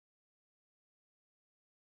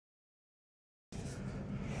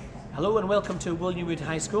Hello and welcome to Williamwood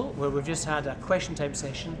High School, where we've just had a question time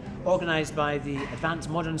session organised by the Advanced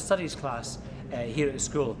Modern Studies class here at the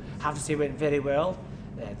school. I have to say it went very well.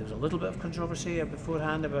 There was a little bit of controversy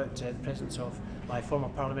beforehand about the presence of my former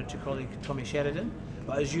parliamentary colleague Tommy Sheridan,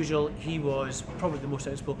 but as usual he was probably the most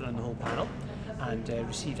outspoken on the whole panel and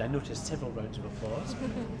received, I noticed, several rounds of applause.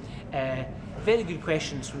 Very good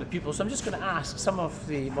questions from the pupils, so I'm just going to ask some of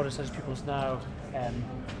the Modern Studies pupils now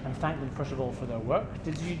and thank them first of all for their work.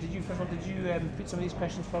 Did you put some of these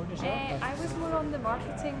questions forward yourself? I was more on the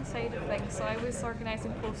marketing side of things, so I was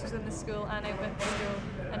organising posters in the school and out with the school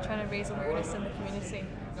and trying to raise awareness in the community.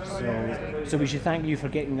 So we should thank you for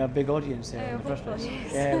getting a big audience there in the first place.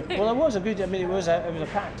 Yes. Well, it was a good. I mean, it was a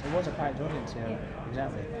packed audience. Yeah,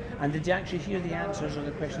 exactly. And did you actually hear the answers or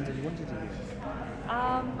the questions that you wanted to hear?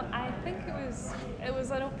 I think it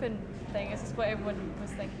was an open thing. It's just what everyone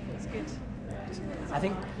was thinking. It was good. I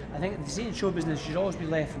think in show business you should always be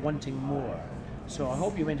left wanting more. So I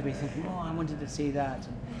hope you went away thinking, oh, I wanted to say that.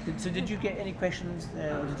 So did you get any questions,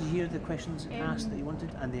 or did you hear the questions asked that you wanted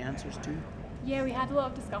and the answers too? Yeah, we had a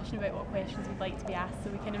lot of discussion about what questions we'd like to be asked,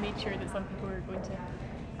 so we kind of made sure that some people were going to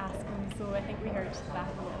ask them. So I think we heard that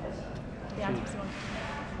a lot of the answers we wanted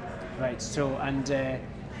to know. Right. So and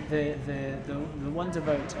the ones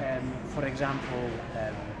about, for example,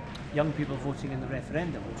 young people voting in the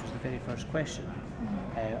referendum, which was the very first question.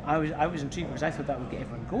 I was intrigued because I thought that would get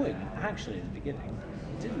everyone going. Actually, at the beginning,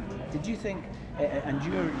 it didn't. Did you think? And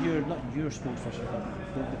you're not your spokesperson,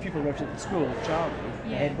 but the people representing the school, Charlie,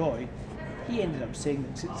 the head boy. He ended up saying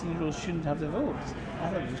that 16-year-olds shouldn't have the vote. I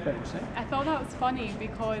thought it was quite interesting. I thought that was funny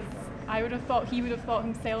because I would have thought he would have thought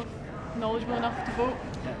himself knowledgeable enough to vote.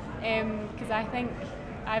 Because I think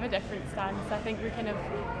I have a different stance. I think we're kind of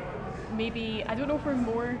maybe, I don't know if we're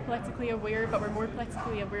more politically aware, but we're more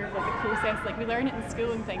politically aware of like the process. Like we learn it in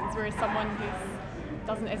school and things, whereas someone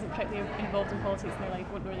who isn't particularly involved in politics in their life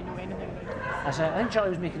won't really know anything about it. I think Charlie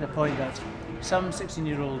was making the point that some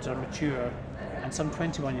 16-year-olds are mature and some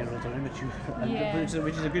 21-year-olds are immature,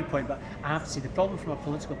 which is a good point. But I have to say the problem from a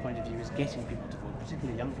political point of view is getting people to vote,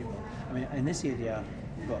 particularly young people. I mean, in this area,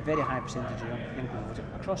 we've got a very high percentage of young people voting.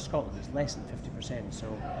 Across Scotland, it's less than 50%. So,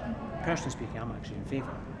 personally speaking, I'm actually in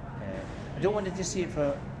favour. I don't want to just see it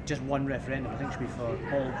for just one referendum. I think it should be for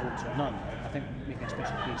all votes or none. I think making a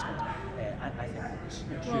special case, but I think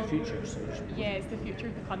it's your future. So it's the future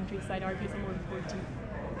of the countryside. Our views are more important.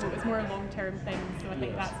 So it's more a long-term thing. So I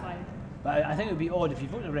think that's why. But I think it would be odd if you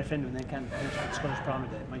vote in a referendum and then can't finish the Scottish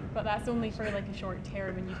Parliament. It might. But that's only for like a short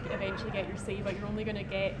term, and you eventually get your say. But you're not going to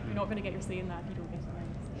get your say in that if you don't get it.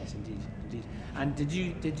 Yes, indeed. And did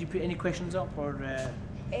you put any questions up or?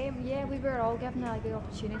 Yeah, we were all given a good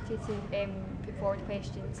opportunity to put forward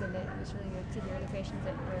questions, and it was really good to hear the questions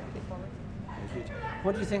that were put forward. Very good.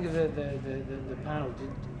 What do you think of the panel?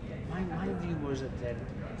 My view was that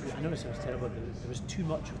I know it sounds terrible, but there was too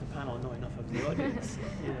much of the panel, not enough of the audience.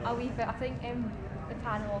 A wee bit. I think the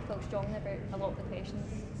panel all felt strongly about a lot of the questions,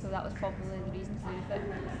 so that was probably the reason to do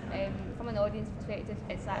it. From an audience perspective,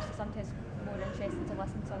 it's actually sometimes more interesting to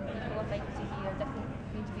listen to other people. I think to hear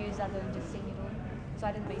different views rather than just saying your own. So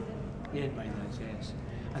I didn't mind it. You didn't mind that, yes.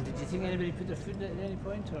 And did you think anybody put their foot in it at any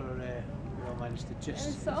point, or we all managed to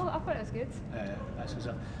just? So I thought it was good. That's what's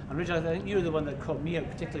up. And Richard, I think you were the one that caught me out,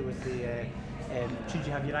 particularly with the should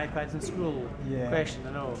you have your iPads in school question.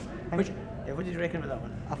 I know. What did you reckon about that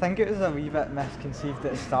one? I think it was a wee bit misconceived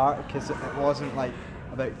at the start because it wasn't like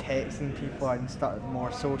about texting people and stuff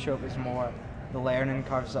more social. It was more the learning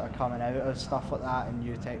curves that are coming out of stuff like that and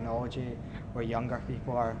new technology, where younger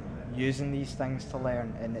people are using these things to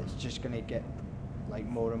learn, and it's just going to get like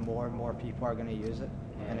more and more people are going to use it,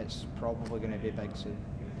 and it's probably going to be big soon.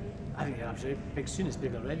 I think absolutely big soon. It's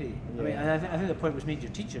big already. I mean, and I think the point was made.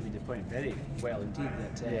 Your teacher made the point very well indeed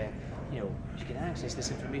that you can access this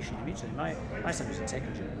information immediately. My son was in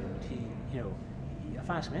second year. He a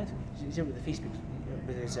fast method. He's in with the Facebook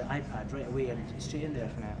with his iPad right away and straight in there.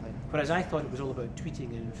 Definitely. Whereas I thought it was all about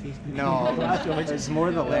tweeting and Facebook. No, it's more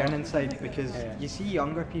the learning side, because you see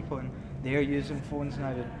younger people and they're using phones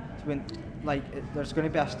now. When there's going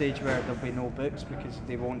to be a stage where there'll be no books because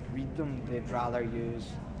they won't read them. They'd rather use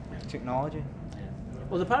technology.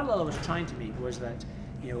 Well, the parallel I was trying to make was that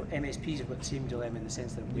MSPs have got the same dilemma in the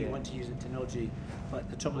sense that we want to use the technology, but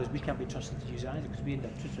the trouble is we can't be trusted to use it either because we end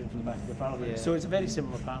up twittering from the back of the parliament. So it's a very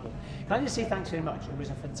similar panel. Can I just say thanks very much? It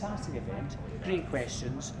was a fantastic event, great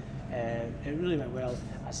questions, it really went well.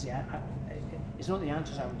 I say, it's not the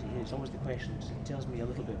answers I want to hear, it's always the questions. It tells me a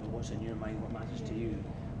little bit about what's in your mind, what matters to you.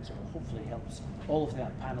 So hopefully helps all of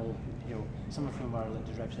that panel, some of whom are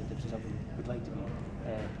elected representatives, some of them would like to be,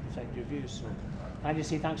 reflect your views. So I just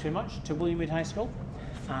say thanks very much to Williamwood High School.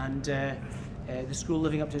 and the school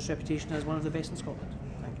living up to its reputation as one of the best in Scotland.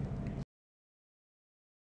 Thank you.